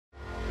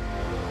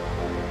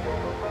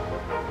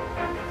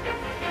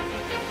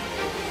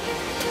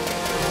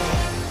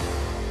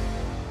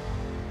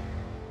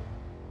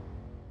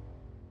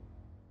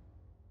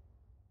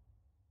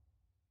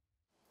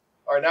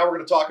All right, now we're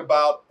going to talk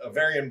about a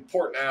very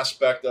important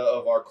aspect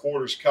of our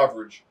quarters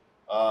coverage.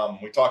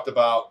 We talked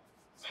about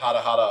how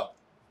to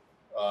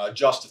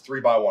adjust to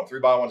 3-by-1.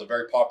 3-by-1 is a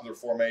very popular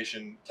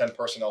formation, 10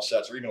 personnel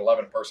sets or even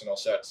 11 personnel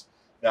sets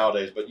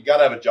nowadays. But you got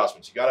to have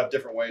adjustments. You got to have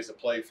different ways to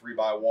play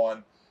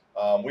 3-by-1.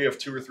 We have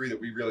 2 or 3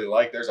 that we really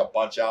like. There's a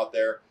bunch out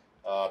there.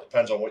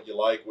 Depends on what you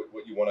like,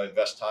 what you want to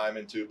invest time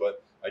into.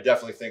 But I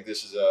definitely think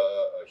this is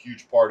a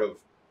huge part of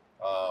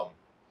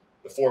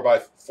the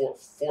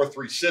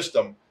 4-3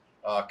 system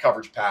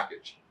coverage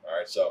package. All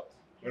right, so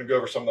I'm going to go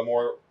over some of the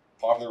more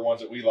popular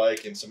ones that we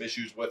like and some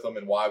issues with them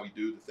and why we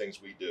do the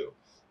things we do.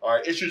 All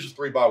right, issues with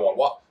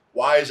 3-by-1.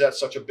 Why is that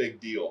such a big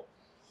deal?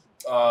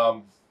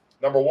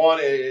 Number one,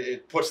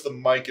 it puts the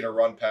Mike in a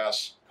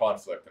run-pass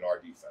conflict in our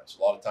defense.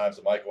 A lot of times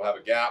the Mike will have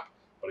a gap,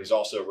 but he's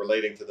also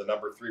relating to the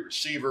number 3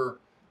 receiver.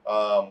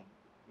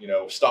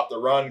 Stop the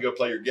run, go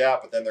play your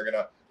gap, but then they're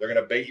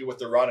gonna bait you with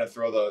the run and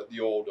throw the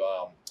old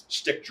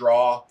stick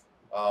draw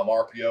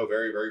RPO,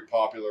 very, very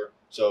popular.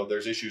 So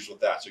there's issues with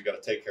that. So you got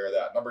to take care of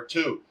that. Number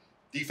 2,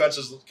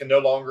 defenses can no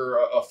longer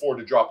afford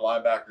to drop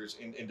linebackers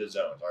into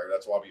zones. All right,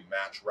 that's why we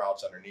match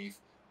routes underneath.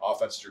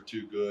 Offenses are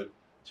too good,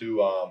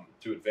 too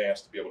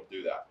advanced to be able to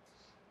do that.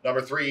 Number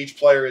 3, each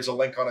player is a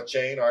link on a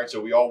chain. All right, so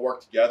we all work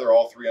together.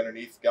 All 3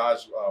 underneath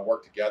guys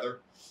work together.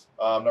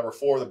 Number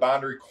 4, the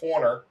boundary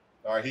corner.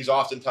 All right, he's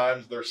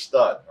oftentimes their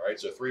stud. All right,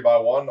 so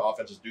 3-by-1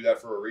 offenses do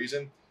that for a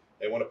reason.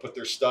 They want to put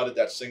their stud at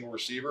that single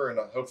receiver and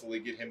hopefully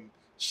get him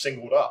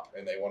singled up,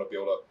 and they want to be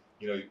able to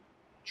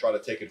try to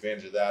take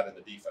advantage of that in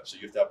the defense. So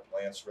you have to have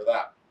plans for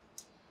that.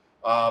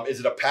 Is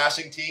it a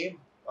passing team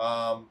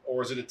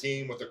or is it a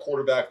team with a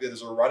quarterback that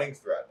is a running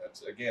threat?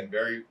 That's, again,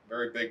 very,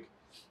 very big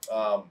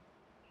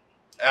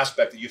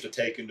aspect that you have to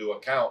take into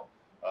account.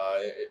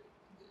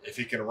 If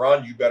he can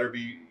run, you better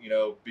be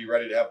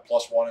ready to have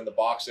 +1 in the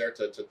box there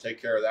to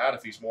take care of that.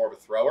 If he's more of a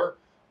thrower,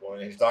 well,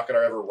 he's not going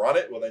to ever run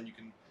it. Well, then you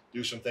can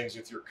do some things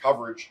with your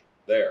coverage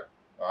there.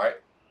 All right.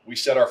 We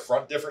set our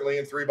front differently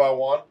in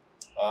 3-by-1.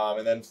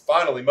 And then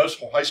finally,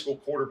 most high school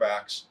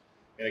quarterbacks,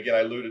 and again, I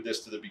alluded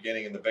this to the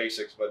beginning in the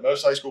basics, but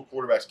most high school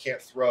quarterbacks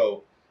can't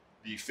throw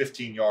the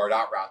 15-yard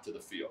out route to the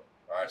field.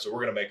 All right, so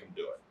we're going to make them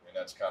do it. And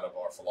that's kind of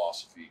our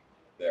philosophy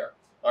there.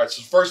 All right,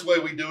 so the first way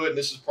we do it, and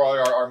this is probably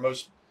our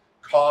most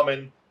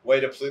common way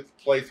to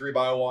play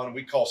 3-by-1,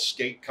 we call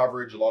skate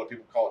coverage. A lot of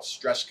people call it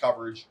stress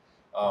coverage.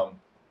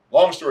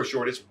 Long story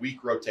short, it's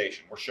weak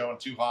rotation. We're showing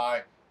too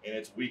high, and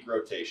it's weak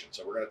rotation.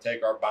 So we're going to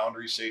take our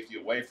boundary safety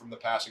away from the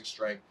passing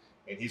strength,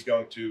 and he's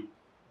going to,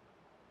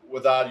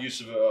 without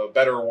use of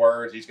better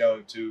words, he's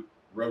going to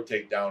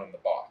rotate down in the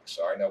box.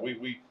 All right, now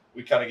we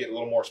kind of get a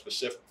little more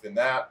specific than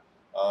that,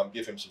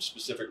 give him some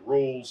specific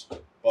rules,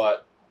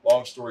 but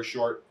long story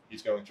short,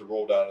 he's going to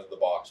roll down into the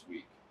box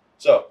weak.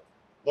 So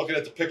looking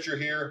at the picture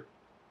here,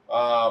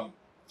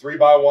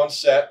 3-by-1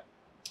 set.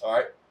 All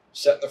right,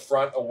 set in the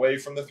front away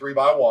from the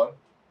 3-by-1.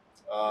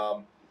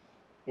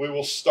 We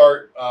will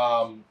start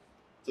to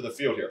the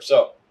field here.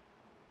 So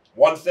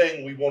one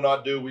thing we will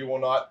not do, we will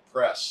not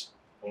press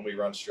when we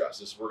run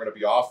stress. We're going to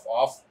be off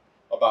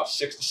about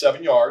 6 to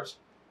 7 yards,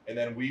 and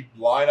then we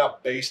line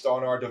up based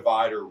on our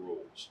divider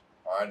rules.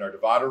 All right, and our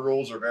divider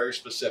rules are very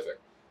specific.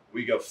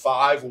 We go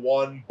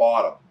 5-1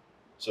 bottom.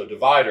 So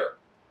divider,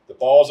 the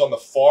ball's on the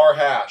far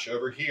hash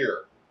over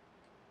here.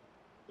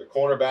 The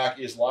cornerback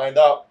is lined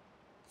up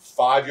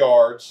 5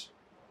 yards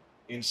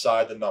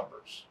inside the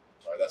numbers.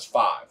 All right, that's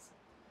 5.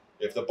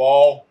 If the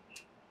ball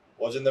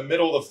was in the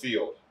middle of the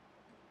field,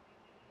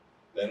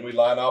 then we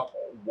line up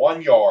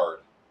 1 yard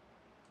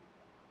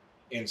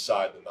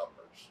inside the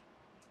numbers.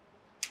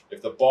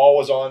 If the ball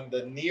was on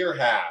the near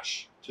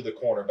hash to the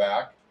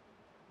cornerback,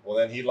 well,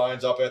 then he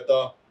lines up at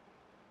the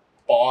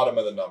bottom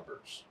of the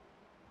numbers.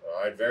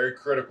 All right, very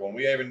critical. And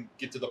we even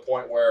get to the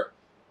point where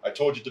I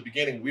told you at the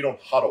beginning, we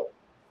don't huddle.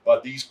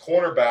 But these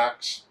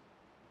cornerbacks,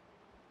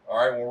 all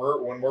right,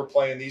 when we're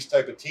playing these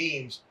type of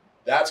teams,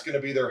 that's going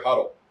to be their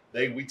huddle.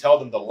 We tell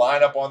them to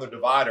line up on their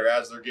divider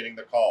as they're getting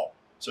the call.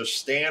 So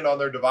stand on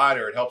their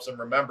divider. It helps them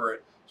remember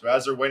it. So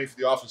as they're waiting for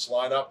the offense to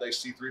line up, they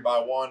see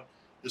 3-by-1.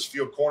 This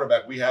field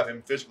cornerback, we have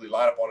him physically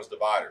line up on his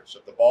divider. So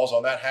if the ball's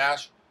on that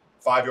hash,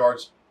 5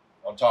 yards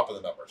on top of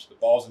the numbers. If the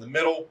ball's in the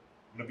middle,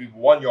 I'm going to be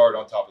 1 yard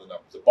on top of the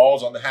numbers. If the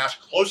ball's on the hash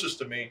closest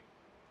to me,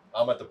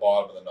 I'm at the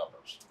bottom of the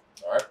numbers.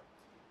 All right.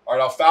 All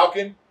right, now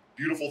Falcon,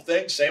 beautiful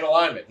thing, same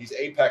alignment. He's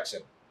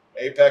apexing.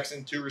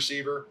 Apexing, 2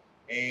 receiver,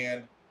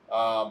 and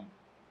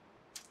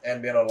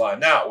being on line.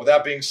 Now, with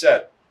that being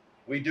said,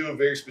 we do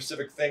very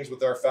specific things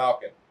with our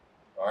Falcon.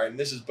 All right, and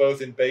this is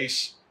both in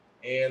base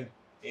and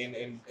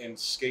in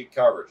skate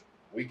coverage.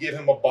 We give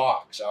him a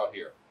box out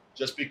here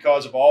just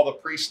because of all the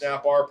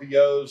pre-snap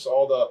RPOs,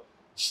 all the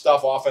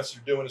stuff offenses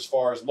are doing as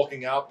far as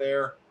looking out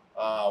there.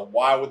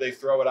 Why would they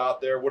throw it out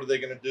there? What are they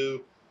going to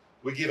do?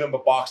 We give him a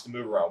box to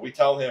move around. We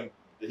tell him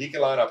that he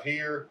can line up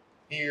here,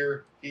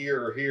 here,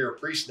 here, or here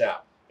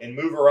pre-snap and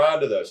move around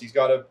to those. He's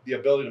got the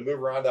ability to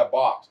move around that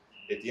box.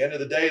 At the end of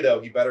the day, though,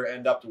 he better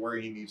end up to where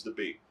he needs to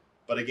be.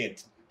 But again,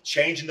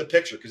 changing the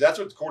picture, because that's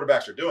what the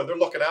quarterbacks are doing. They're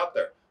looking out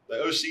there. The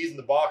OCs in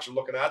the box are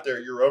looking out there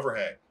at your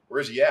overhang.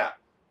 Where's he at?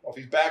 Well,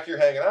 if he's back here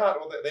hanging out,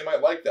 well, they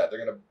might like that.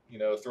 They're going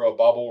to, throw a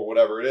bubble or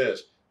whatever it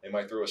is. They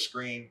might throw a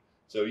screen.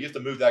 So you have to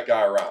move that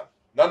guy around.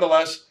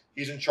 Nonetheless,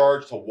 he's in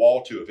charge to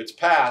wall 2. If it's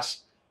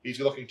pass, he's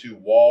looking to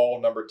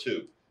wall number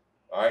 2.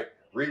 All right,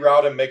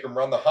 reroute him, make him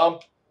run the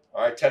hump.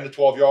 All right, 10 to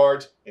 12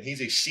 yards, and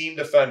he's a seam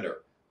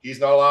defender. He's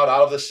not allowed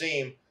out of the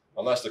seam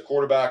unless the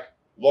quarterback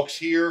looks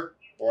here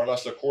or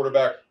unless the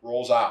quarterback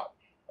rolls out.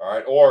 All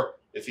right, or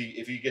if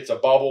he gets a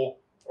bubble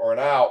or an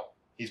out,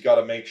 he's got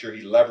to make sure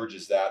he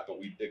leverages that. But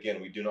we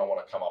do not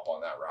want to come up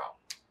on that route.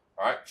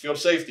 All right, field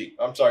safety.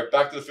 I'm sorry,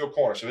 back to the field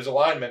corner. So his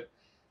alignment,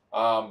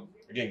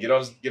 again, get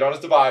on his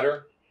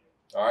divider.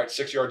 All right,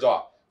 6 yards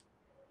off.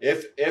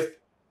 If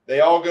they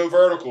all go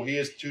vertical, he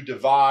is to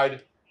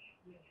divide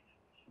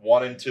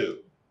 1 and 2.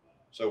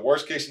 So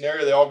worst case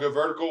scenario, they all go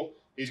vertical.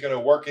 He's going to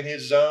work in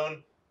his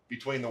zone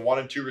between the 1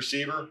 and 2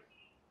 receiver.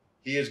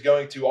 He is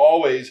going to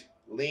always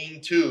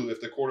lean 2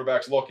 if the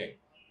quarterback's looking.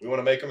 We want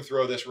to make him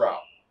throw this route.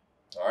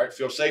 All right,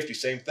 field safety,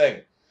 same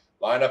thing.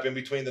 Line up in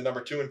between the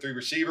number 2 and 3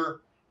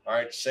 receiver. All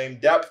right, same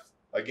depth.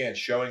 Again,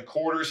 showing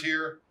quarters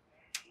here.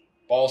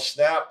 Ball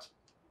snapped.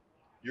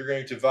 You're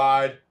going to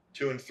divide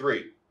 2 and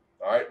 3.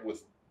 All right,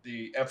 with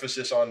the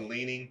emphasis on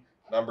leaning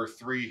number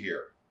 3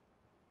 here.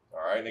 All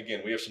right, and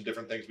again, we have some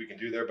different things we can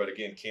do there, but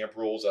again, camp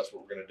rules, that's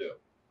what we're going to do.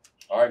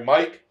 All right,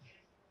 Mike,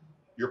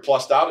 you're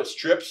plussed out. It's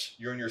trips.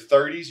 You're in your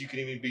 30s. You can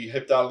even be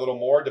hipped out a little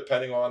more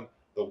depending on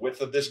the width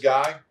of this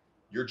guy.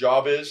 Your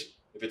job is,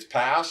 if it's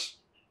pass,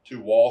 to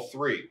wall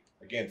 3.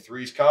 Again,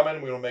 3's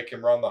coming. We want to make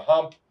him run the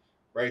hump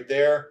right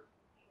there.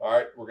 All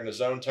right, we're going to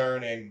zone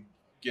turn and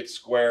get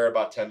square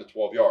about 10 to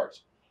 12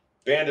 yards.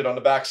 Bandit on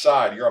the back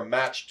side. You're a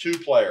match 2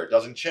 player.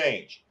 Doesn't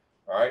change.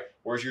 All right,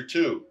 where's your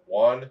 2?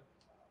 1,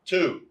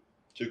 2.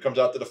 2 comes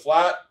out to the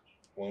flat.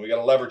 Well, we got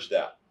to leverage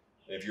that.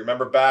 And if you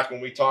remember back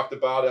when we talked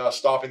about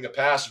stopping the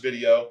pass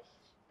video,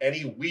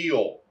 any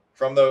wheel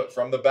from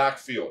the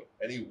backfield,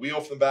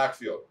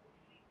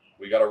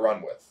 we got to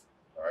run with.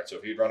 All right, so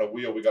if he'd run a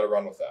wheel, we got to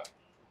run with that.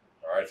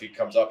 All right, if he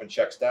comes up and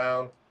checks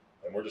down,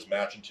 then we're just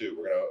matching 2.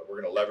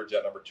 We're gonna leverage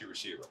that number 2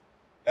 receiver.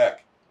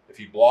 Heck, if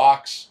he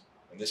blocks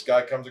and this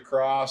guy comes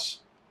across,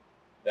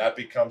 that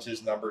becomes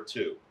his number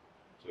 2.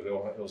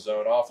 So he'll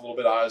zone off a little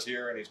bit, eyes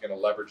here, and he's going to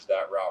leverage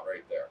that route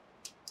right there.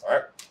 All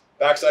right,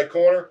 backside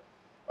corner.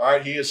 All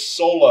right, he is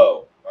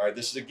solo. All right,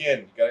 this is,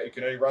 again, you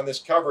can only run this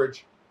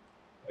coverage.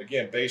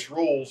 Again, base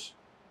rules.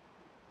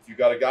 If you've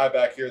got a guy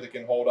back here that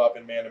can hold up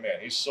in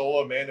man-to-man. He's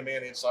solo,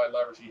 man-to-man, inside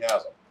leverage, he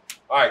has them.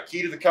 All right,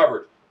 key to the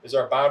coverage is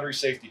our boundary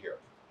safety here.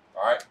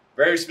 All right,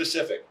 very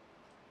specific.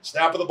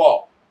 Snap of the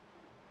ball.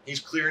 He's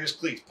clearing his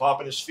cleats,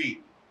 popping his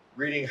feet,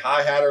 reading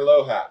high hat or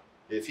low hat.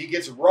 If he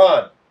gets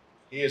run,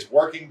 he is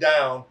working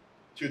down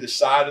to the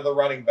side of the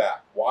running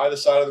back. Why the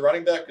side of the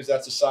running back? Because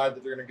that's the side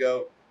that they're going to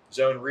go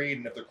zone read,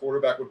 and if the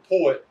quarterback would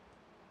pull it,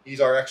 he's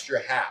our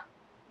extra hat,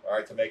 all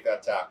right, to make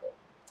that tackle.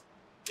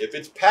 If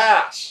it's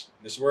pass,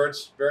 this is where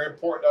it's very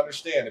important to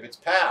understand. If it's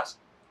pass,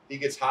 he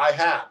gets high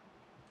hat,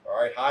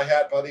 all right, high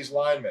hat by these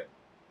linemen.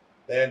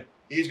 Then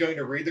he's going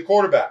to read the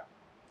quarterback.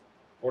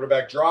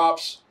 Quarterback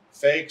drops,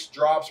 fakes,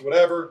 drops,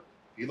 whatever.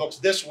 If he looks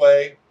this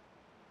way,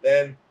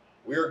 then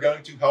we are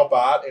going to help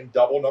out and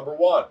double number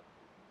 1.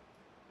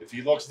 If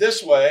he looks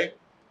this way,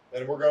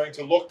 then we're going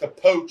to look to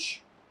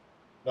poach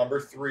number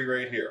 3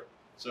 right here.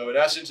 So in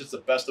essence, it's the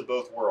best of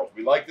both worlds.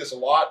 We like this a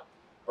lot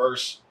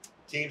versus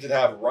teams that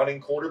have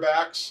running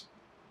quarterbacks.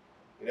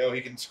 You know,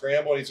 he can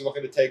scramble and he's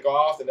looking to take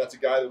off, and that's a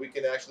guy that we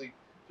can actually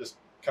just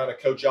kind of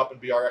coach up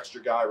and be our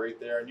extra guy right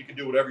there. And you can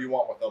do whatever you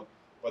want with them,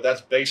 but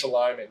that's base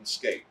alignment and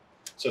skate.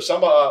 So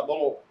some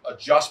little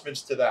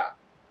adjustments to that.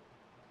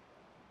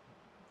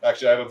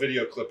 Actually, I have a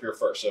video clip here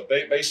first. So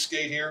base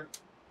skate here.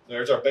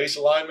 There's our base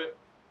alignment.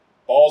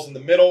 Ball's in the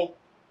middle.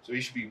 So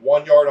he should be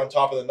 1 yard on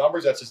top of the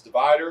numbers. That's his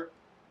divider.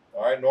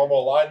 All right,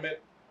 normal alignment.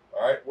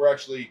 All right, we're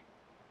actually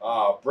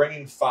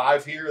bringing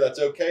 5 here. That's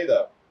okay,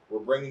 though. We're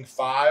bringing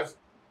 5.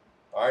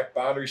 All right,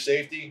 boundary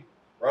safety.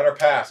 Runner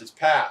pass. It's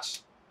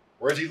pass.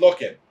 Where's he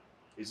looking?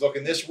 He's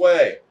looking this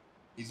way.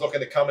 He's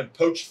looking to come and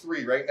poach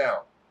 3 right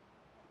now.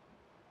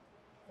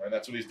 All right,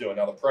 that's what he's doing.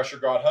 Now the pressure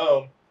got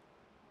home.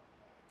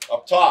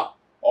 Up top,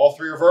 all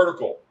 3 are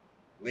vertical.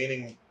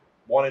 Leaning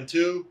 1 and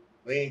 2,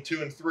 leaning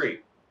 2 and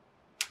 3.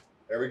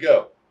 There we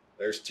go.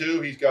 There's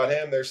 2, he's got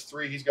him. There's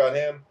 3, he's got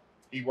him.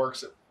 He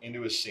works it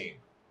into his seam.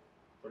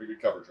 Pretty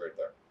good coverage right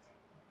there.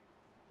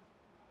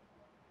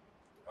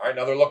 All right,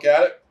 another look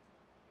at it.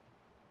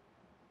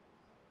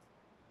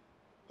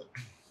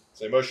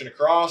 So motion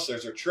across.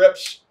 There's our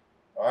trips.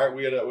 All right,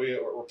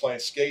 we're playing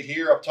skate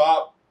here up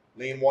top.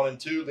 Lean 1 and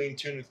 2, lean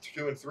 2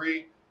 and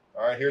 3.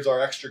 All right, here's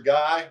our extra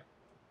guy.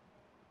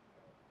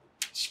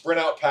 Sprint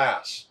out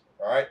pass.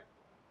 All right,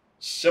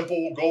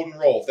 simple golden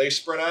rule. If they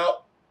sprint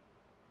out,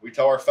 we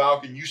tell our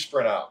Falcon, you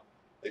sprint out.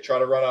 They try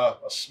to run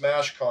a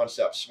smash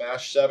concept.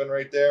 Smash 7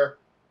 right there.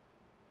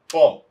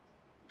 Boom.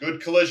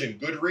 Good collision.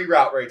 Good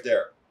reroute right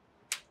there.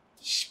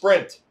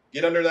 Sprint.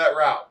 Get under that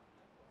route.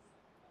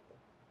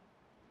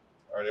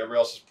 All right, everybody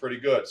else is pretty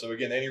good. So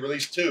again, any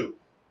release 2.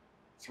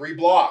 3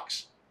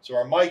 blocks. So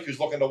our Mike, who's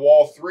looking to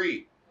wall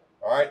 3.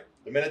 All right,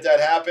 The minute that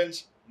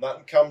happens,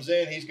 nothing comes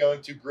in, he's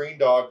going to green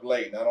dog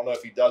late. And I don't know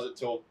if he does it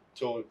till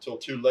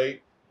too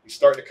late. He's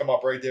starting to come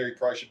up right there. He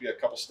probably should be a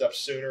couple steps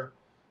sooner.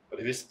 But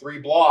if it's 3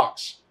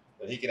 blocks,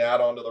 then he can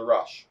add on to the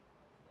rush.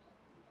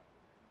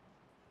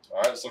 All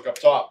right, let's look up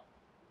top.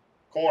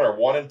 Corner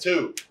 1 and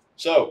 2.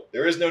 So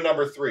there is no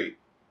number 3.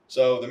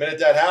 So the minute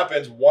that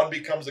happens, 1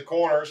 becomes the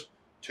corners,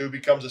 2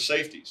 becomes the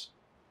safeties.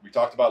 We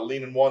talked about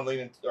leaning 1,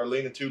 leaning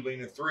 2,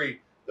 leaning 3.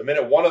 The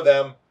minute one of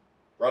them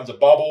runs a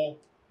bubble,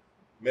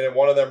 the minute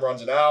one of them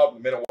runs an out, the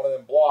minute one of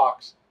them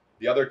blocks,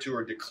 the other 2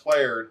 are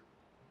declared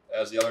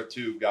as the other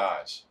 2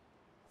 guys.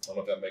 I don't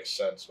know if that makes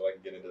sense, but I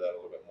can get into that a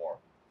little bit more.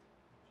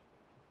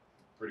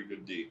 Pretty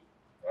good D.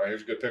 All right,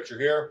 here's a good picture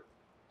here.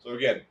 So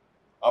again,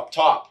 up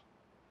top,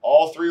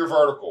 all 3 are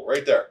vertical,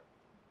 right there.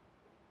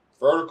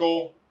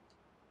 Vertical,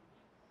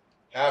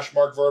 hash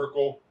mark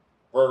vertical,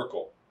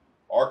 vertical.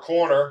 Our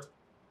corner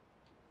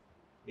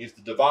needs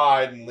to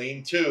divide and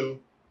lean 2.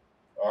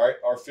 All right,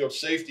 our field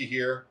safety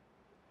here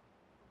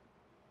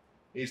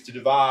needs to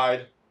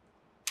divide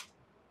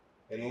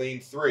and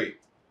lean 3.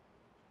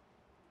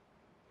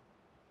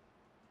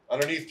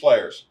 Underneath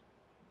players,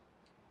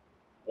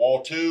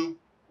 wall 2,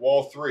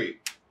 wall 3.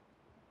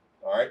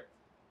 All right.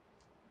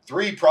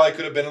 3 probably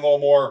could have been a little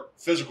more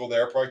physical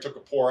there. Probably took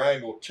a poor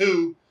angle.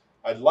 2,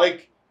 I'd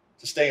like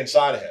to stay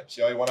inside of him.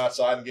 See how he went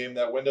outside and gave him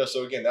that window?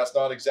 So again, that's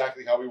not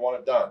exactly how we want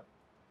it done.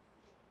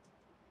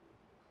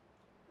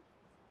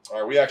 All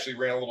right, we actually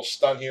ran a little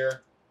stun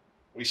here.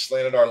 We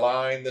slanted our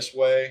line this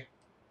way.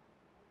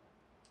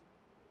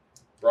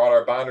 Brought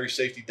our boundary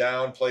safety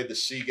down, played the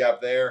C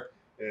gap there,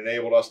 and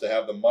enabled us to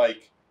have the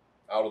mic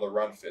out of the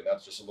run fit.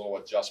 That's just a little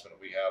adjustment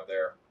we have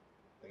there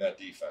in that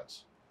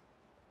defense.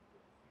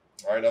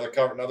 All right,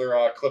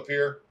 another clip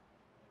here.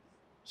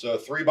 So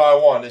 3 by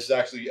 1. This is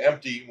actually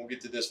empty. We'll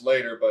get to this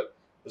later, but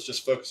let's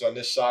just focus on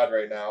this side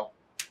right now.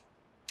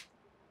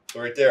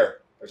 So right there,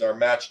 there's our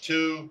match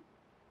 2.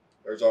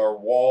 There's our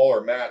wall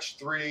or match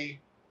 3.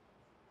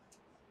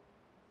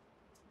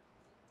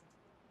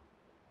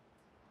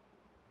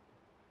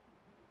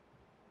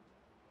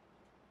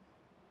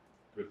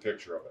 Good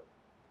picture of it.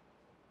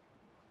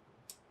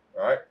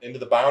 All right, into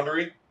the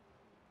boundary.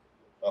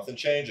 Nothing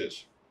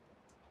changes.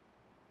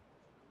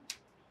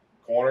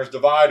 Corners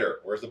divider.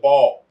 Where's the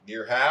ball?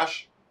 Near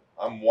hash.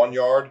 I'm 1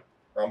 yard,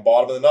 or I'm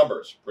bottom of the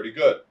numbers. Pretty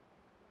good.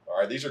 All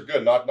right, these are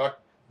good.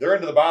 They're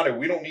into the boundary.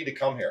 We don't need to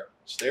come here.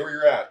 Stay where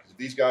you're at, because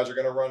these guys are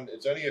going to run.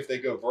 It's only if they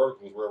go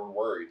verticals where we're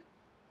worried.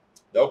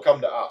 They'll come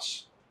to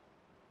us.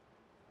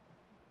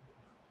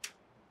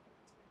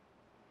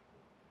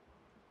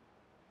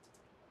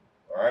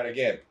 All right,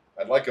 again,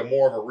 I'd like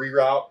more of a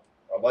reroute.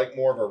 I'd like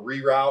more of a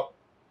reroute.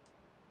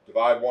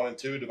 Divide 1 and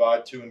 2,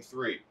 divide 2 and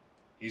 3.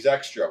 He's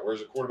extra.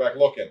 Where's the quarterback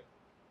looking?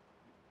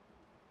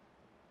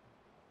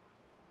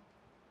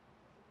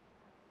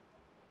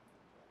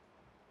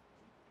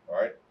 All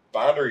right,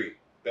 boundary.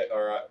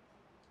 All right,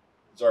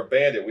 it's our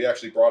bandit. We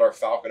actually brought our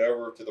falcon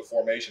over to the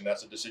formation.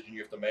 That's a decision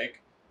you have to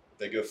make. If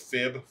they go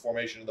fib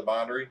formation to the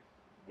boundary,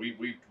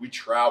 we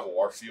travel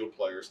our field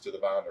players to the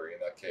boundary in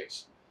that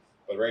case.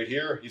 But right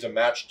here, he's a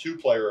match 2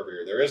 player over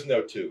here. There is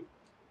no 2.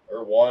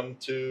 Or 1,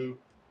 2,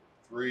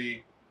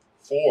 3,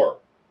 4.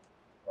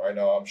 All right,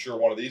 now I'm sure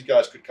one of these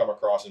guys could come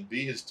across and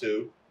be his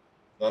 2.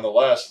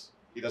 Nonetheless,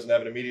 he doesn't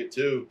have an immediate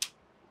 2.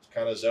 Just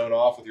kind of zone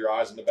off with your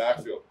eyes in the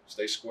backfield.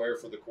 Stay square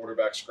for the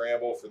quarterback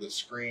scramble, for the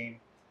screen,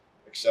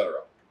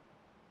 etc.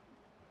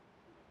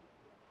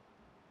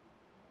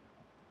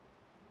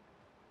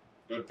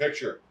 Good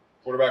picture.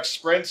 Quarterback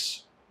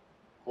sprints.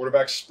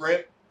 Quarterback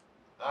sprint.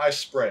 I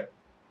sprint.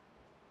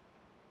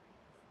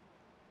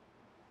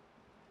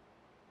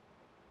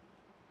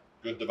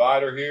 Good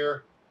divider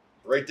here.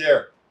 Right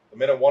there. The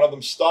minute one of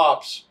them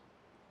stops,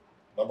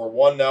 number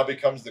 1 now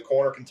becomes the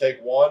corner can take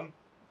 1.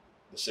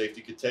 The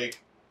safety could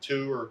take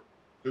 2, or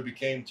who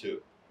became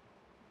 2.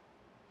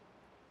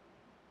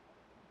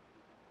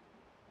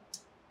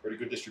 Pretty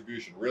good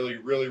distribution. Really,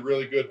 really,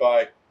 really good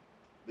by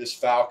this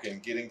Falcon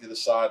getting to the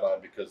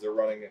sideline, because they're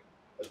running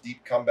a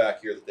deep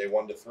comeback here that they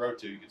wanted to throw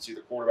to. You can see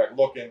the quarterback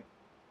looking,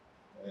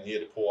 and he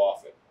had to pull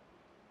off it.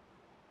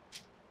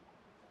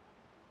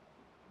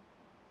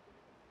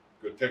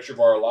 Good picture of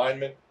our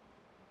alignment.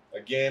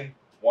 Again,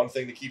 one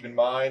thing to keep in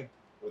mind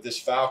with this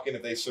Falcon,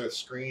 if they serve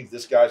screens,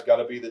 this guy's got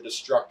to be the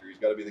destructor. He's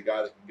got to be the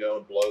guy that can go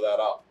and blow that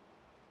up.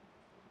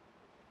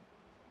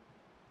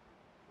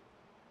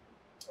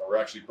 We're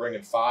actually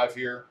bringing 5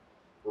 here.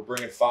 We're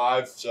bringing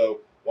 5.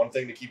 So one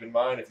thing to keep in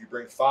mind, if you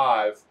bring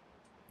 5,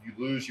 you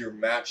lose your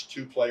match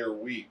 2 player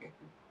weak.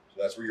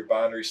 So that's where your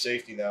boundary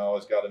safety now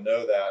has got to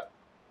know that,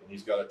 and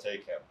he's got to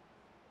take him.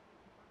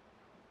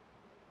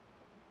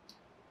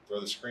 Throw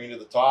the screen to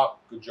the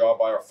top. Good job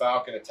by our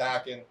Falcon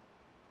attacking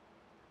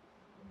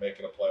and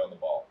making a play on the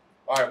ball.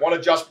 All right, one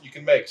adjustment you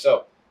can make.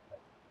 So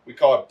we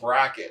call it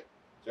bracket.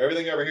 So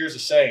everything over here is the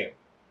same.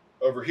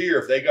 Over here,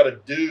 if they got a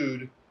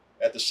dude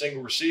at the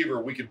single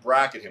receiver, we could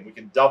bracket him. We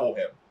can double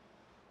him.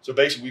 So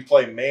basically, we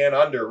play man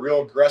under,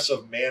 real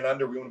aggressive man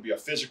under. We want to be a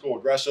physical,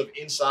 aggressive,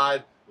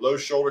 inside, low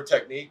shoulder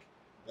technique.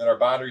 And then our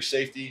boundary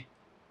safety,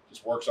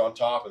 just works on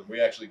top, and we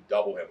actually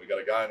double him. We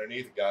got a guy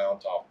underneath, a guy on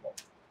top of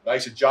him.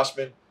 Nice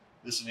adjustment.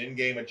 This is an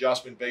in-game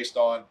adjustment based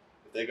on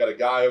if they got a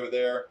guy over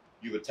there,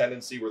 you have a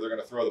tendency where they're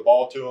going to throw the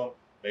ball to him.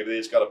 Maybe they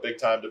just got a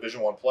big-time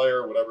Division I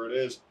player, whatever it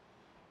is.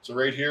 So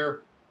right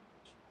here,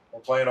 we're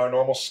playing our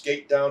normal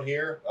skate down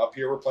here. Up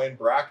here, we're playing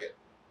bracket.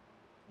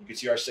 You can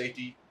see our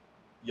safety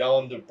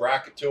yelling to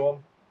bracket to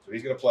him. So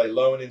he's going to play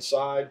low and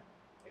inside,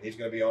 and he's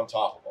going to be on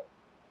top of him.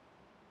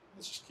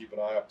 Let's just keep an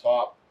eye up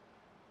top.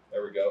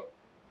 There we go.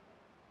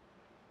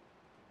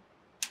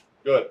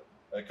 Good.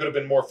 And it could have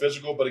been more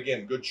physical, but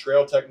again, good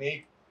trail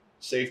technique.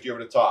 Safety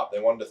over the top. They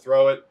wanted to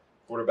throw it.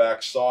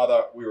 Quarterback saw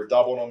that we were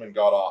doubling them and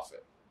got off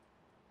it.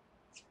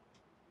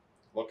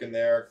 Looking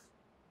there,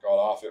 got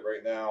off it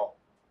right now.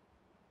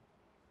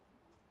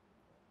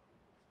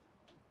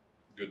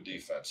 Good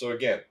defense. So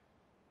again,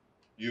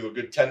 you have a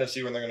good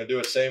tendency when they're going to do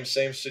it.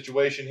 Same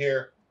situation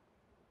here.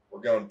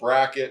 We're going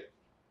bracket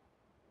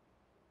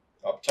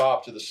up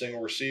top to the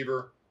single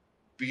receiver.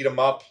 Beat him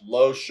up,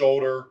 low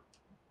shoulder.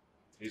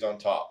 He's on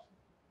top.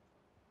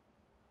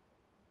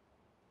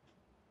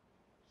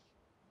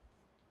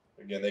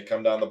 Again, they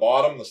come down the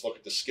bottom. Let's look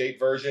at the skate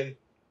version.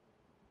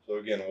 So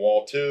again,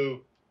 wall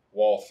 2,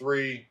 wall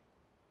 3.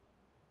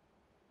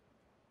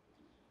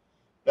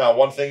 Now,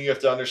 one thing you have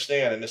to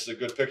understand, and this is a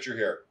good picture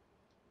here.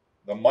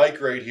 The mic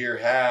right here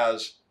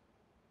has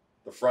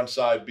the front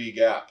side B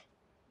gap.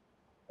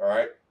 All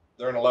right?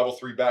 They're in a level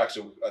 3 back,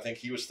 so I think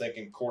he was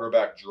thinking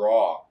quarterback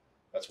draw.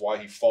 That's why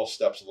he false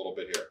steps a little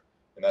bit here.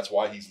 And that's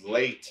why he's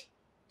late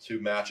to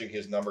matching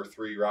his number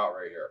 3 route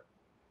right here.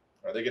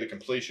 All right, they get a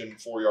completion,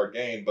 4-yard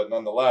gain, but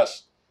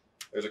nonetheless,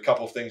 there's a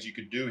couple of things you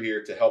could do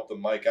here to help the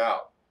mic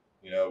out.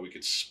 You know, we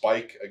could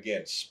spike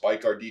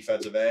our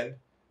defensive end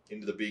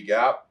into the B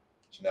gap.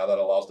 So now that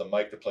allows the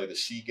mic to play the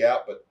C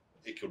gap, but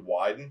it could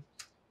widen.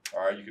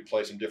 All right, you could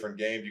play some different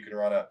games. You can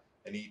run an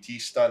ET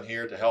stunt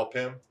here to help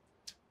him.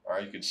 All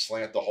right, you can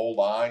slant the whole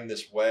line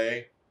this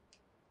way.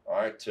 All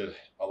right, to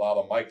allow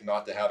the mic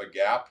not to have a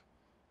gap.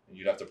 And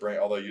you'd have to bring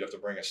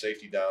a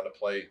safety down to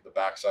play the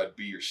backside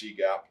B or C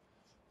gap.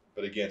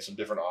 But again, some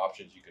different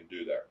options you can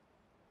do there.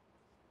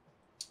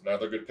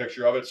 Another good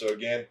picture of it. So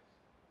again,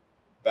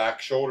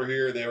 back shoulder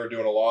here. They were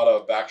doing a lot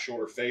of back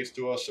shoulder fades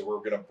to us, so we're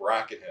going to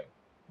bracket him.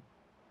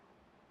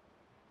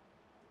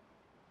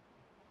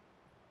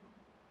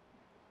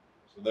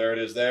 So there it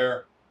is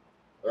there.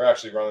 They're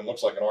actually running,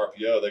 looks like an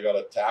RPO. They got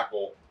a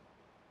tackle.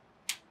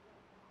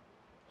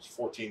 It's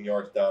 14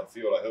 yards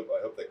downfield. I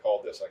hope they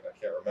called this. I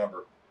can't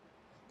remember.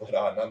 But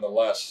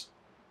nonetheless,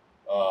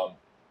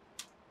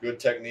 good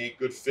technique,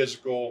 good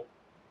physical,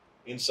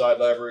 inside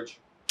leverage.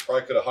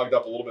 Probably could have hugged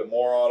up a little bit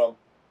more on them,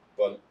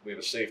 but we have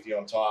a safety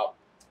on top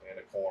and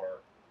a corner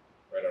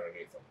right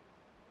underneath them.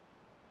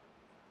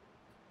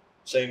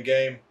 Same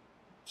game,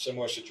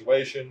 similar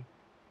situation.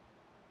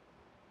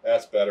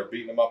 That's better.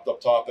 Beating them up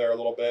top there a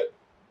little bit.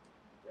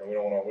 And we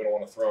don't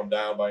want to throw them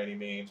down by any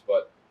means,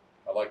 but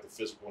I like the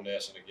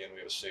physicalness, and again, we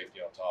have a safety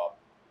on top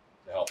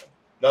to help them.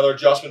 Another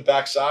adjustment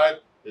backside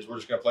is we're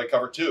just going to play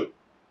cover 2.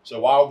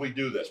 So why would we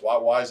do this?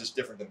 Why is this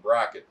different than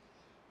bracket?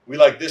 We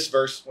like this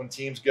verse when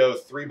teams go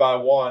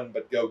 3-by-1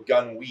 but go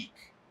gun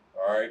weak.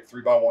 All right,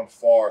 3-by-1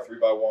 far,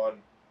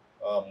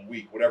 3-by-1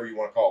 weak, whatever you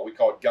want to call it. We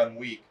call it gun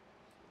weak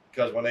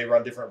because when they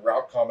run different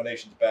route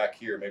combinations back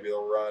here, maybe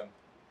they'll run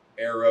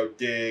arrow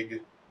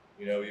dig,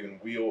 even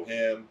wheel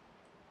him,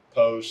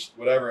 post,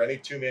 whatever, any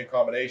 2-man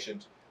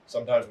combinations.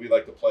 Sometimes we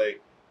like to play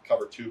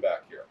cover 2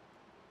 back here.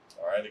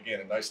 All right, again,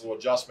 a nice little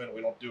adjustment.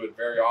 We don't do it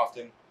very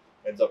often.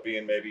 Ends up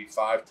being maybe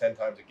 5-10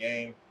 times a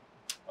game.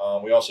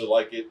 We also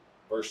like it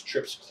versus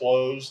trips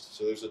closed.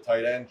 So there's a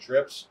tight end,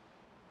 trips.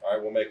 All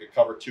right, we'll make a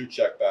cover 2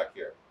 check back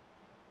here.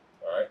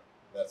 All right,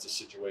 that's the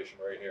situation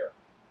right here.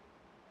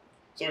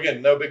 So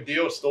again, no big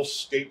deal. It's still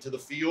skate to the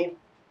field.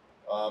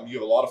 You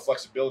have a lot of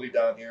flexibility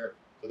down here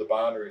to the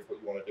boundary with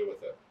what you want to do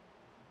with it.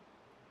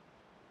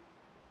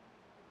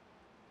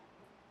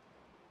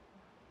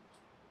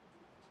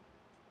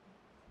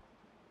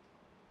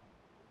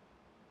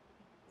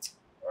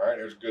 All right,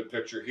 here's a good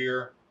picture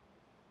here.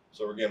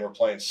 So again, we're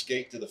playing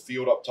skate to the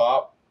field up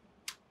top.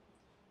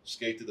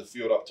 Skate to the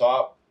field up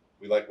top.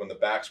 We like when the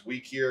back's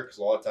weak here because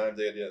a lot of times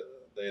they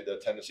had the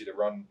tendency to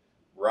run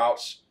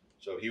routes.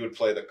 So he would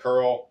play the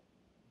curl.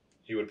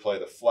 He would play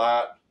the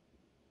flat.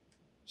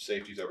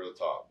 Safety's over the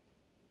top.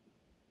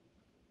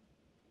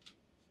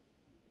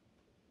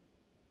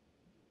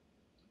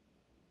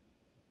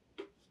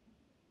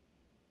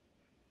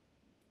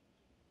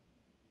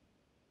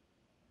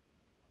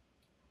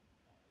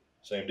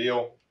 Same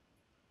deal.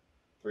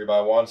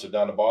 3-by-1, so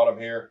down the bottom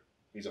here.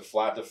 He's a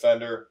flat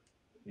defender.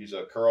 He's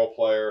a curl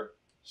player.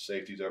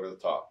 Safety's over the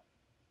top.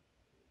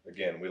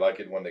 Again, we like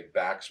it when the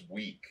back's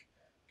weak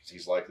because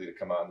he's likely to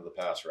come out into the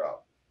pass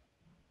route.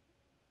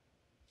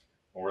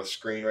 Or the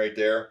screen right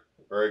there.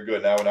 Very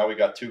good. Now we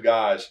got 2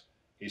 guys.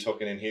 He's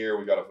hooking in here.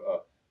 We got a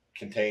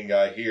contained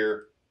guy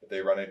here. If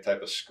they run any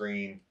type of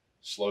screen,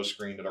 slow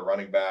screen to the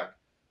running back,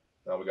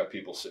 now we got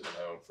people sitting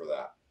at home for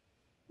that.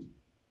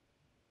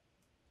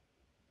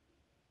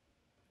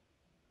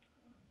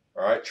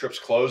 All right, trips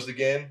closed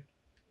again.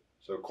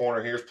 So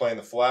corner here is playing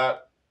the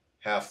flat,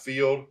 half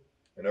field,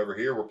 and over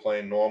here we're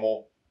playing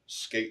normal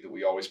skate that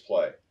we always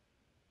play.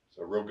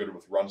 So real good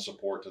with run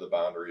support to the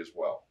boundary as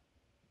well.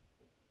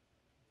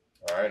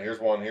 All right, here's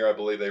one here. I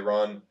believe they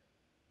run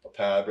a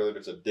pad. I believe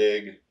it's a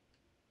dig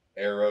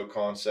arrow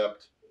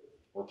concept.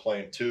 We're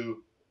playing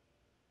 2.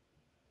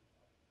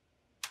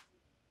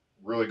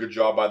 Really good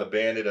job by the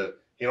bandit.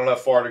 He don't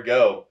have far to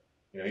go.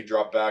 You know, he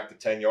dropped back to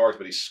 10 yards,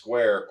 but he's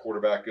square.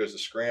 Quarterback goes to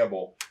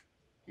scramble.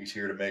 He's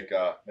here to make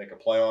a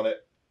play on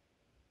it.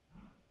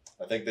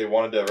 I think they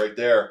wanted to right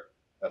there.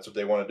 That's what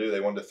they want to do. They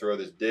wanted to throw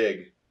this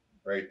dig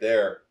right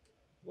there.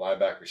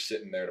 Linebacker's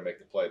sitting there to make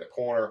the play. The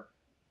corner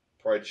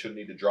probably shouldn't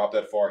need to drop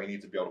that far. He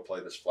needs to be able to play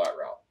this flat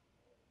route.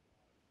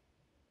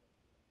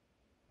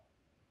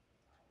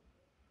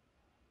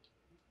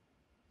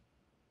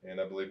 And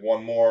I believe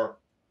one more.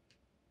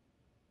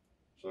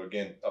 So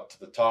again, up to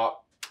the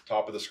top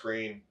of the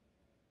screen,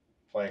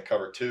 playing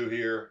cover 2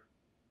 here.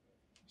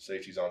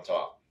 Safety's on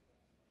top.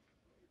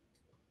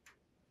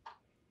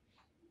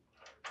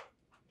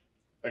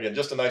 Again,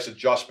 just a nice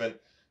adjustment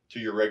to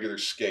your regular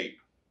skate.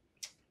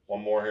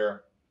 One more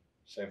here.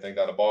 Same thing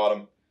down the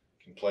bottom.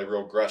 Can play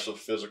real aggressive,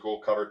 physical,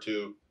 cover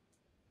 2.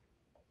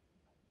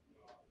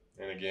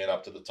 And again,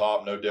 up to the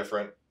top, no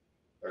different.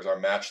 There's our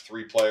match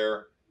 3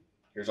 player.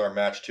 Here's our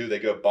match 2. They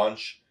go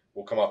bunch.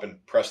 We'll come up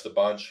and press the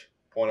bunch,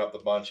 point up the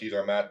bunch. He's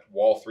our match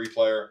wall 3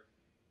 player.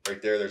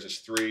 Right there, there's his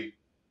 3.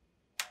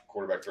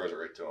 Quarterback throws it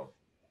right to him.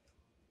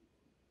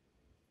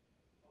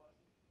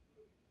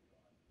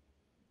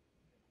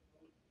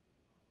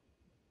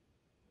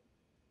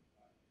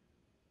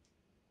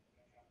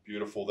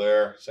 Beautiful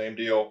there. Same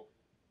deal.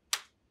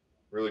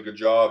 Really good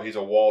job. He's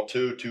a wall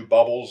 2, 2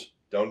 bubbles.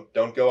 Don't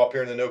go up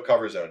here in the no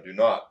cover zone. Do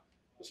not.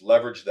 Just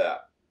leverage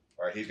that.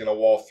 All right, he's going to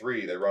wall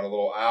 3. They run a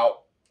little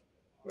out.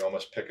 We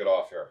almost pick it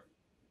off here.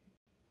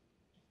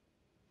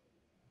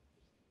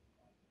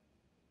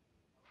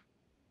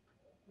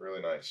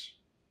 Really nice.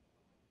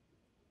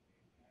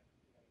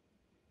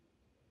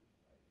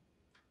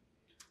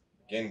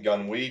 Again,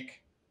 gun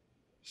weak.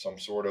 Some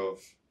sort of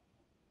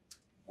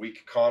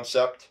weak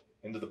concept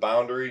into the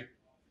boundary.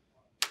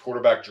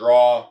 Quarterback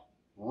draw.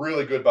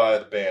 Really good by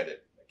the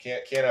bandit. I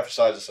can't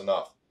emphasize this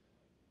enough.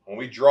 When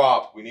we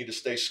drop, we need to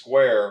stay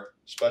square,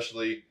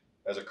 especially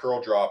as a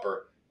curl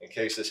dropper, in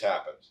case this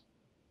happens.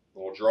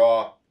 Little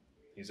draw.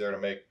 He's there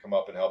to come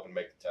up and help and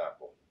make the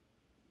tackle.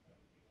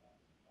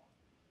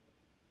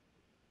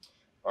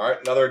 All right,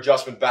 another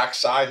adjustment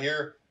backside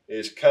here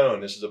is cone.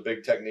 This is a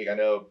big technique. I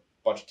know a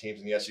bunch of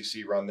teams in the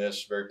SEC run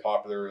this. Very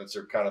popular. It's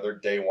kind of their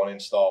day 1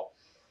 install.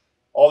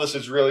 All this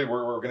is really,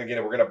 we're going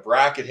to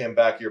bracket him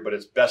back here, but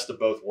it's best of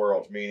both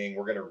worlds, meaning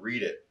we're going to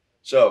read it.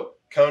 So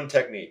cone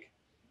technique.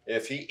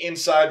 If he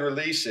inside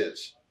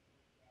releases,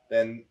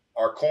 then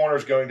our corner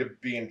is going to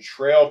be in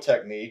trail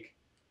technique,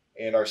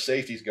 and our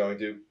safety is going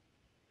to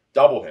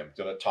double him,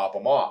 going to top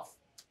him off.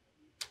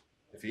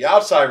 If he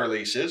outside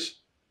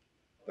releases,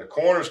 the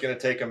corner is going to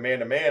take him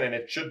man-to-man, and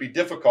it should be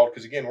difficult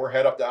because, again, we're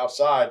head up to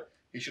outside.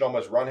 He should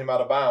almost run him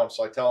out of bounds.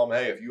 So I tell him,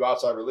 hey, if you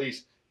outside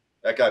release,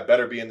 that guy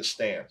better be in the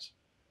stands.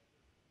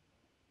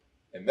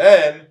 And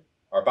then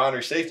our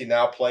boundary safety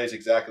now plays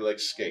exactly like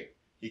skate.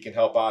 He can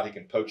help out. He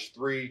can poach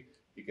 3.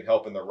 He can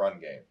help in the run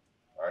game.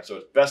 All right, so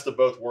it's best of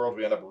both worlds.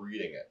 We end up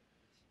reading it.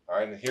 All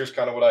right, and here's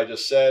kind of what I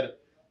just said.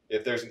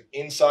 If there's an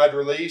inside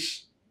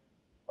release,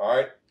 all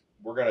right,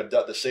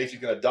 the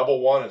safety's going to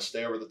double 1 and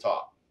stay over the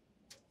top.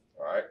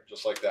 All right,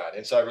 just like that.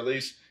 Inside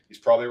release, he's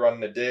probably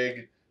running a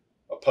dig,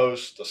 a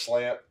post, a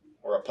slant,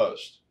 or a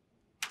post.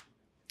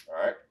 All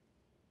right.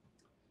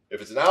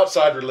 If it's an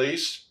outside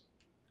release,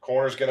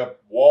 corner's going to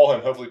wall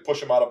him, hopefully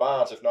push him out of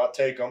bounds, if not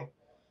take him.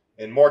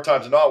 And more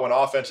times than not, when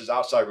offense is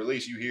outside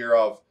release, you hear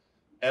of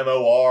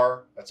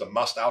MOR, that's a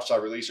must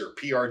outside release, or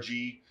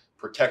PRG,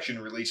 protection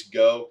release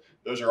go.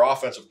 Those are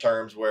offensive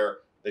terms where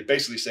they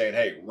basically saying,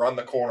 hey, run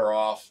the corner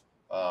off.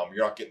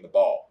 You're not getting the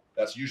ball.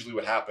 That's usually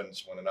what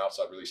happens when an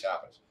outside release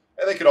happens.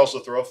 And they could also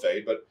throw a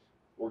fade, but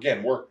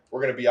again, we're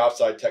going to be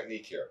outside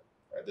technique here.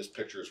 Right? This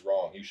picture is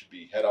wrong. He should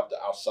be head up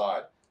to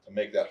outside to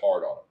make that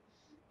hard on him.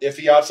 If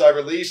he outside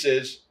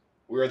releases,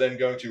 we're then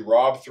going to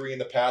rob 3 in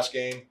the pass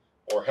game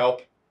or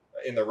help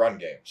in the run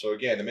game. So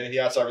again, the minute he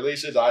outside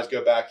releases, eyes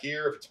go back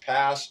here. If it's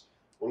pass,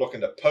 we're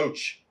looking to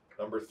poach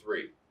number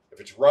 3. If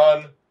it's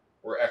run,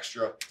 we're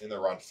extra in the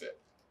run fit.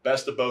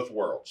 Best of both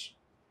worlds.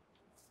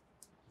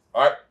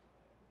 All right.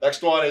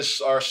 Next one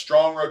is our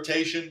strong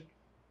rotation.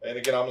 And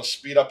again, I'm going to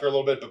speed up here a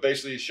little bit, but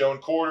basically it's showing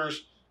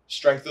quarters,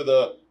 strength of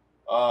the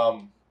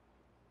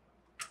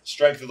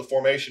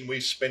formation. We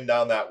spin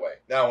down that way.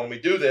 Now, when we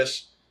do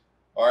this,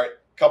 all right,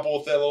 a couple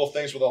of little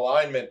things with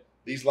alignment.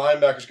 These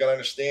linebackers got to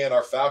understand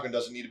our falcon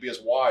doesn't need to be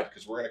as wide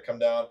because we're going to come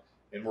down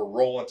and we're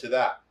rolling to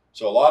that.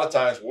 So a lot of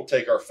times we'll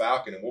take our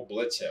falcon and we'll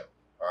blitz him.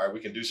 All right,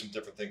 we can do some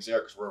different things there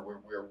because we're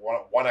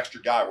one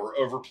extra guy. We're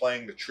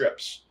overplaying the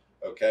trips.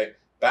 Okay,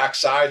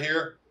 backside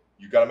here,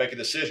 you got to make a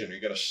decision. You're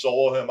going to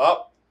solo him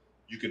up.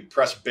 You can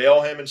press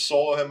bail him and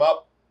solo him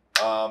up,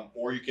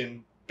 or you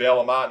can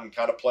bail him out and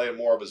kind of play it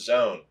more of a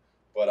zone.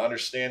 But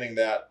understanding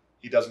that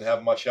he doesn't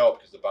have much help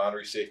because the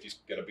boundary safety is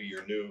going to be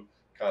your new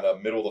kind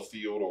of middle of the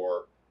field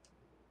or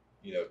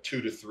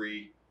 2 to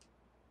 3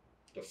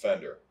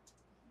 defender.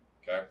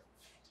 Okay,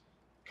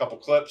 couple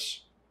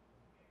clips.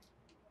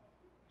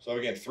 So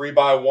again,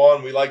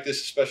 3x1. We like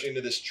this, especially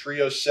into this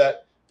trio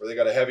set where they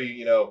got a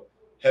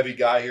heavy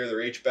guy here,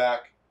 their H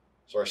back.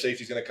 So our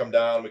safety's going to come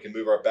down. We can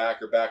move our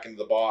backer back into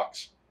the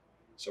box.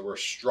 So we're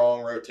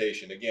strong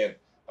rotation. Again,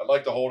 I'd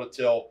like to hold it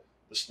till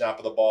the snap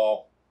of the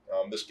ball.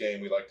 This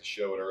game, we like to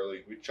show it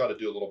early. We try to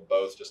do a little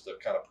both just to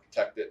kind of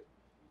protect it.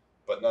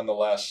 But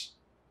nonetheless,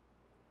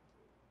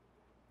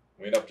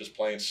 we end up just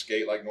playing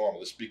skate like normal.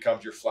 This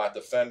becomes your flat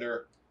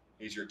defender.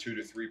 He's your 2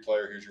 to 3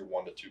 player. Here's your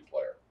 1 to 2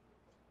 player.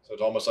 So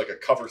it's almost like a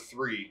cover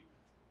 3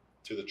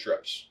 to the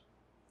trips.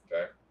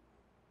 Okay.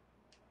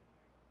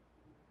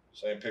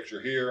 Same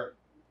picture here.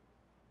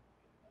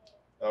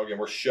 Now again,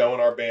 we're showing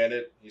our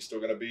bandit. He's still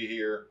going to be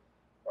here.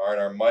 All right,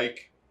 our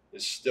Mike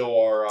is still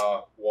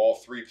our wall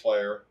 3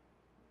 player.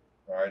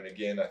 All right, and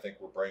again, I think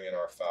we're bringing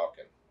our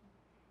Falcon.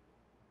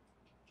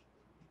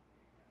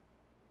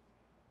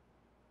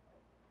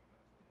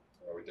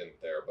 Well, we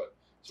didn't there, but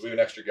so we have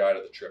an extra guy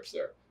to the trips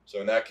there. So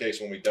in that case,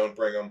 when we don't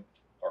bring them,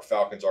 our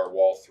Falcon's our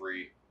wall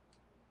 3.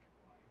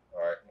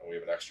 All right, and we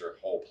have an extra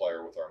hole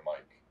player with our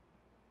Mike.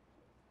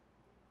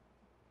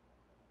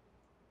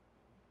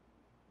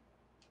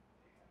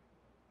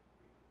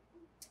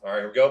 All right,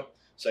 here we go.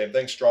 Same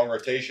thing, strong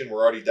rotation.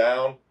 We're already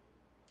down.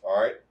 All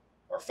right,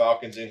 our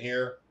Falcon's in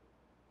here.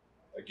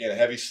 Again,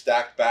 heavy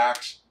stacked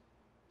backs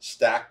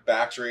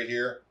right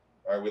here.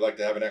 All right, we like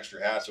to have an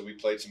extra hat, so we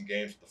played some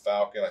games with the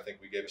Falcon. I think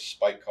we gave a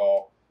spike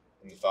call,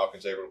 and the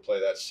Falcon's able to play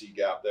that C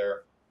gap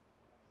there.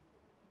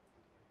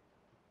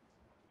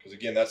 Because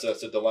again, that's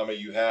a dilemma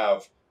you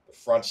have. The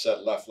front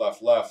set left. You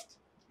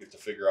have to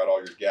figure out all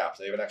your gaps.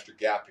 They have an extra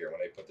gap here when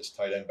they put this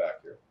tight end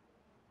back here.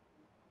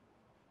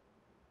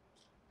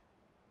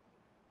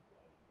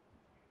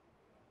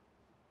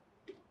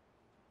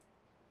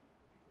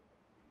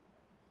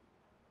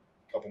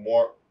 Couple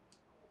more.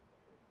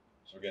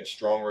 So again,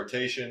 strong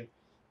rotation.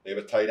 They have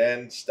a tight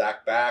end,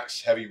 stack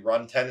backs, heavy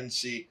run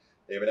tendency.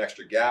 They have an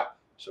extra gap.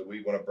 So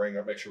we want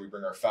to make sure we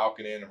bring our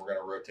Falcon in, and we're going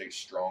to rotate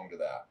strong to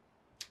that.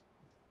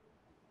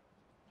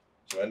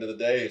 So end of the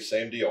day,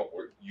 same deal.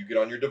 You get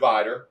on your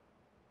divider,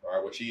 all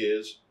right, which he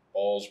is.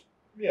 Ball's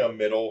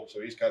middle,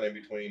 so he's kind of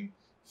in between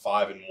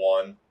 5 and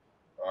 1.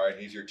 All right,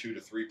 he's your 2 to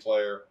 3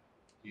 player.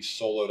 He's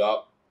soloed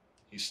up.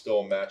 He's still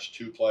a match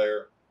 2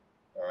 player.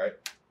 All right,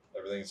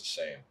 everything's the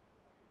same.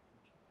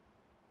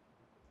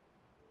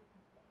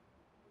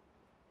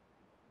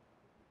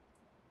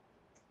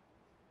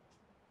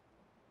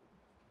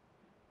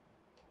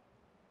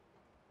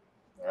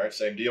 All right,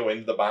 same deal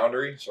into the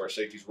boundary. So our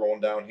safety's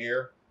rolling down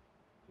here.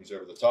 He's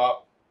over the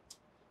top.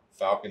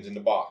 Falcon's in the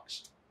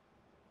box.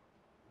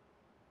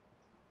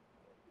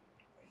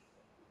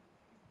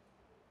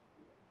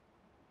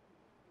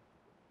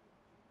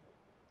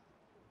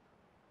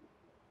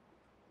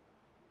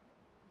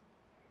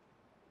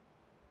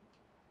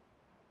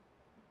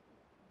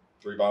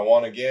 Three by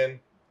one again.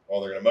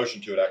 Well, they're going to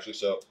motion to it actually.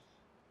 So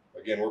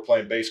again, we're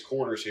playing base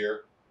quarters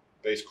here.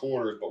 Base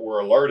quarters, but we're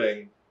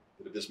alerting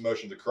that if this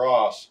motion's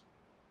across,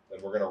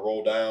 then we're going to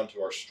roll down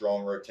to our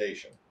strong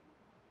rotation,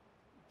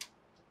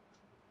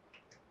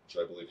 which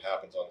I believe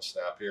happens on the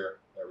snap here.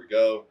 There we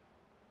go.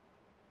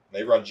 And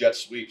they run jet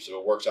sweep, so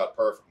it works out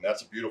perfect. And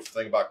that's a beautiful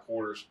thing about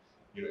quarters.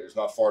 There's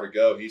not far to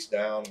go. He's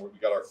down. We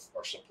got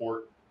our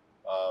support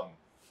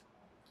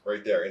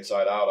right there,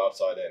 inside out,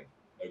 outside in.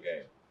 No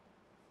game.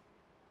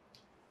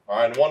 All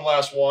right, and one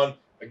last one.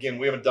 Again,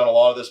 we haven't done a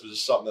lot of this, but this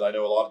is something that I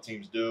know a lot of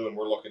teams do, and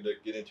we're looking to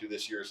get into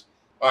this year's.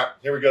 All right,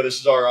 here we go. This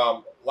is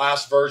our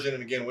last version,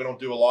 and again, we don't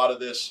do a lot of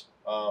this.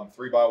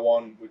 3 by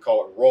 1, we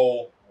call it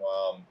roll.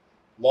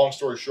 Long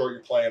story short,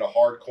 you're playing a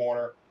hard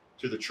corner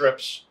to the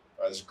trips.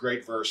 This is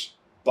great versus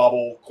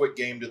bubble, quick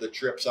game to the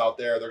trips out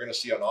there. They're going to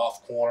see an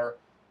off corner.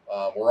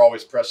 We're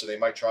always pressing. They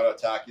might try to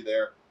attack you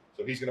there.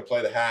 So he's going to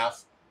play the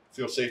half.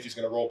 Field safety is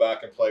going to roll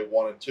back and play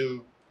 1 and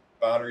 2.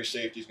 Boundary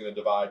safety is going to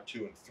divide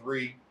 2 and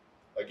 3.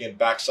 Again,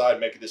 backside,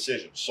 make a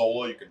decision.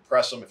 Solo, you can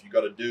press him if you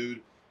got a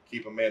dude.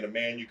 Keep him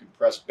man-to-man. You can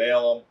press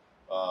bail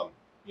him.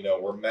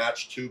 We're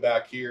match 2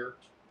 back here.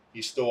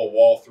 He's still a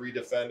wall 3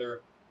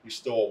 defender. He's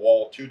still a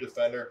wall 2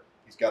 defender.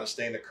 He's got to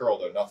stay in the curl,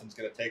 though. Nothing's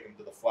going to take him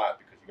to the flat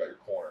because you got your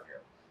corner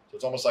here. So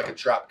it's almost like a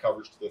trap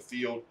coverage to the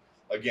field.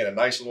 Again, a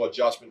nice little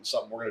adjustment,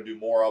 something we're going to do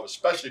more of,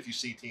 especially if you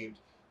see teams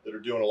that are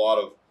doing a lot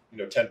of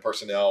 10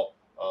 personnel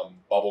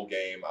bubble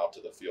game out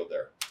to the field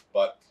there.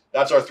 But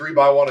that's our 3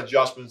 by 1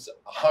 adjustments.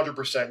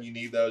 100% you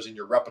need those in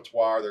your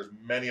repertoire. There's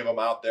many of them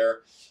out there.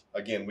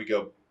 Again, we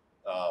go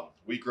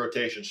weak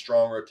rotation,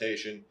 strong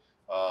rotation.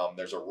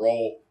 There's a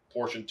roll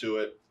portion to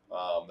it.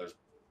 There's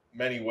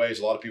many ways.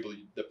 A lot of people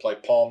that play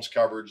palms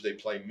coverage, they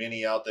play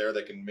mini out there.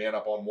 They can man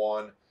up on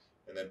 1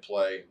 and then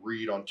play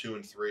read on 2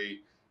 and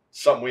 3.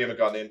 Something we haven't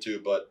gotten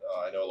into, but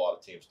I know a lot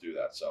of teams do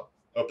that. So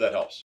hope that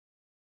helps.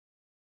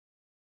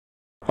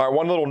 All right,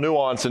 one little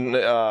nuance and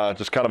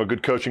just kind of a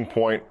good coaching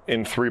point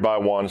in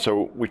 3x1.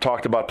 So we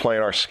talked about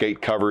playing our skate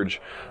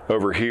coverage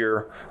over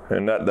here,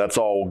 and that's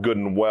all good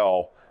and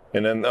well.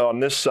 And then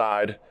on this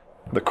side,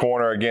 the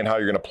corner, again, how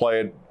you're going to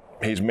play it,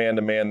 he's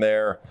man-to-man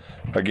there.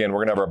 Again,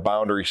 we're going to have our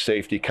boundary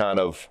safety kind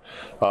of,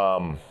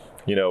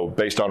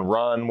 based on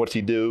run, what's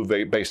he do?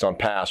 Based on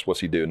pass, what's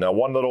he do? Now,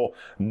 one little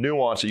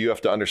nuance that you have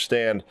to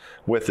understand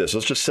with this.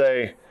 Let's just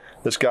say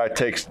this guy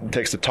takes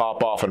the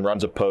top off and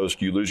runs a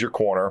post. You lose your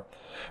corner.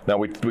 Now,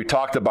 we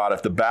talked about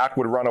if the back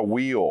would run a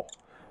wheel,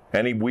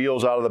 any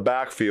wheels out of the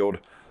backfield,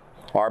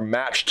 our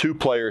match 2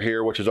 player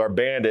here, which is our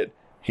bandit,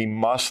 he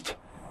must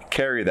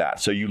carry that.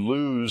 So you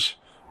lose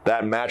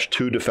that match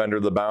 2 defender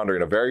of the boundary.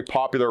 And a very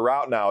popular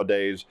route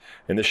nowadays,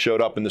 and this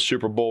showed up in the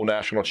Super Bowl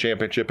National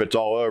Championship, it's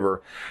all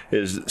over,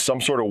 is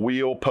some sort of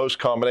wheel post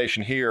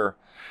combination here,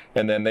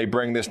 and then they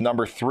bring this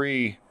number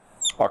 3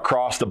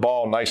 across the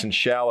ball nice and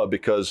shallow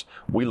because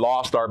we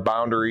lost our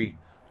boundary,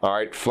 all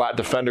right, flat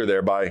defender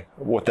there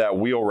with that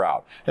wheel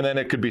route. And then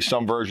it could be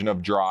some version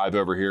of drive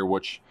over here,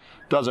 which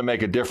doesn't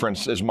make a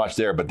difference as much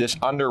there. But this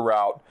under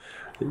route,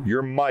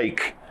 your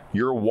Mike,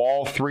 your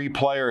wall 3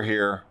 player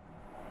here,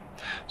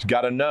 has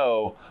got to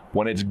know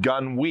when it's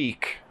gun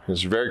weak,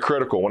 it's very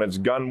critical, when it's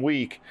gun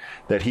weak,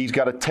 that he's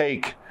got to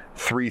take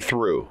 3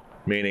 through,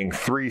 meaning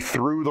 3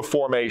 through the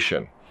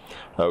formation.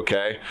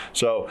 Okay,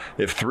 so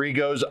if 3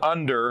 goes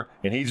under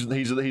and he's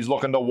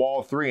looking to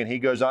wall 3 and he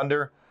goes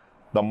under,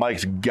 the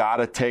Mike's got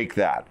to take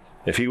that.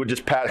 If he would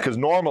just pass, because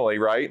normally,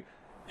 right,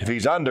 if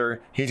he's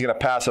under, he's going to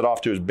pass it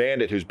off to his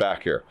bandit who's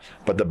back here.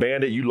 But the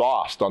bandit you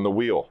lost on the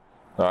wheel.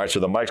 All right,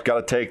 so the Mike's got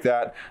to take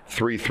that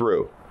 3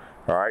 through.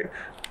 All right,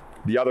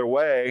 the other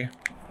way,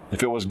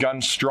 if it was gun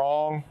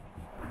strong,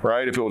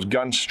 right, if it was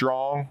gun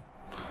strong,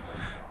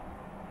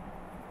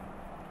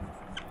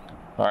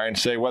 all right, and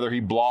say whether he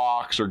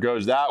blocks or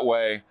goes that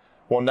way,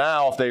 well,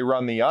 now if they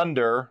run the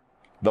under,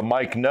 the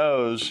Mike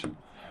knows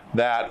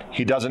that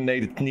he doesn't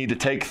need to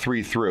take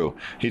 3 through.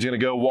 He's going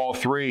to go wall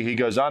 3. He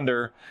goes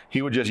under.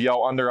 He would just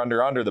yell under,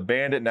 under, under. The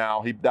bandit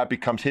now, that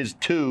becomes his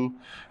 2,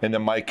 and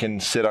then Mike can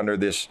sit under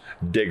this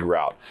dig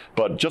route.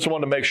 But just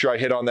wanted to make sure I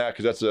hit on that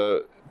because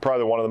that's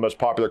probably one of the most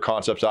popular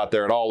concepts out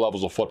there at all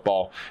levels of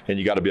football, and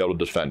you got to be able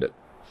to defend it.